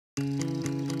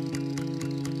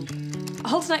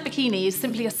Halto neck bikini is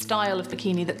simply a style of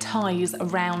bikini that ties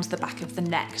around the back of the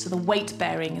neck, so the weight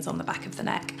bearing is on the back of the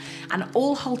neck. And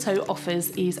all Halto offers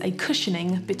is a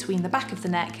cushioning between the back of the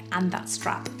neck and that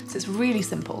strap. So it's really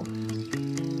simple.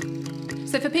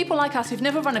 So for people like us who've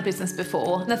never run a business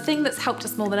before, the thing that's helped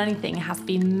us more than anything has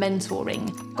been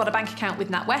mentoring. Got a bank account with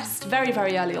NatWest very,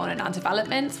 very early on in our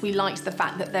development. We liked the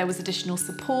fact that there was additional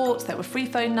support, there were free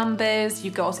phone numbers,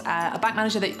 you got a bank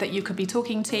manager that you could be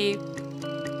talking to.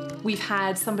 We've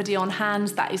had somebody on hand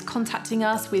that is contacting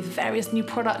us with various new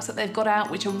products that they've got out,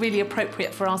 which are really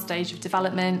appropriate for our stage of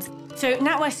development. So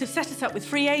NatWest have set us up with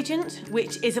Free Agent,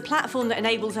 which is a platform that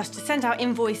enables us to send out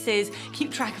invoices,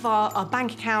 keep track of our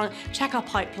bank account, check our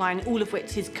pipeline, all of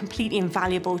which is completely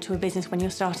invaluable to a business when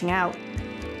you're starting out.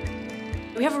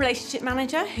 We have a relationship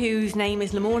manager whose name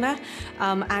is Lamorna,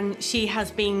 and she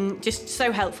has been just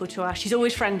so helpful to us. She's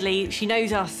always friendly, she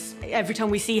knows us. Every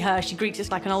time we see her, she greets us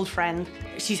like an old friend.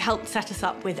 She's helped set us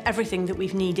up with everything that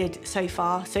we've needed so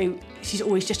far, so she's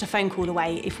always just a phone call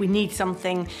away. If we need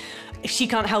something, if she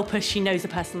can't help us, she knows a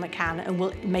person that can, and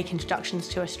will make introductions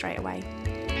to us straight away.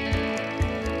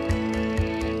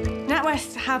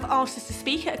 NatWest have asked us to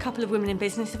speak at a couple of Women in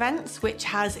Business events, which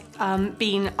has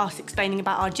been us explaining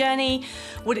about our journey,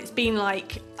 what it's been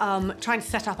like trying to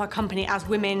set up our company as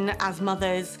women, as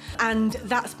mothers, and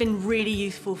that's been really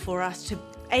useful for us to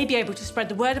be able to spread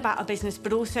the word about our business,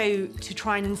 but also to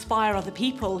try and inspire other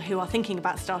people who are thinking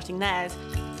about starting theirs.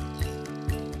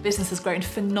 Business has grown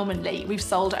phenomenally. We've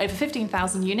sold over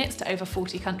 15,000 units to over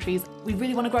 40 countries. We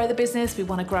really want to grow the business, we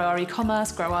want to grow our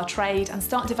e-commerce, grow our trade, and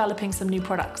start developing some new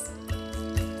products.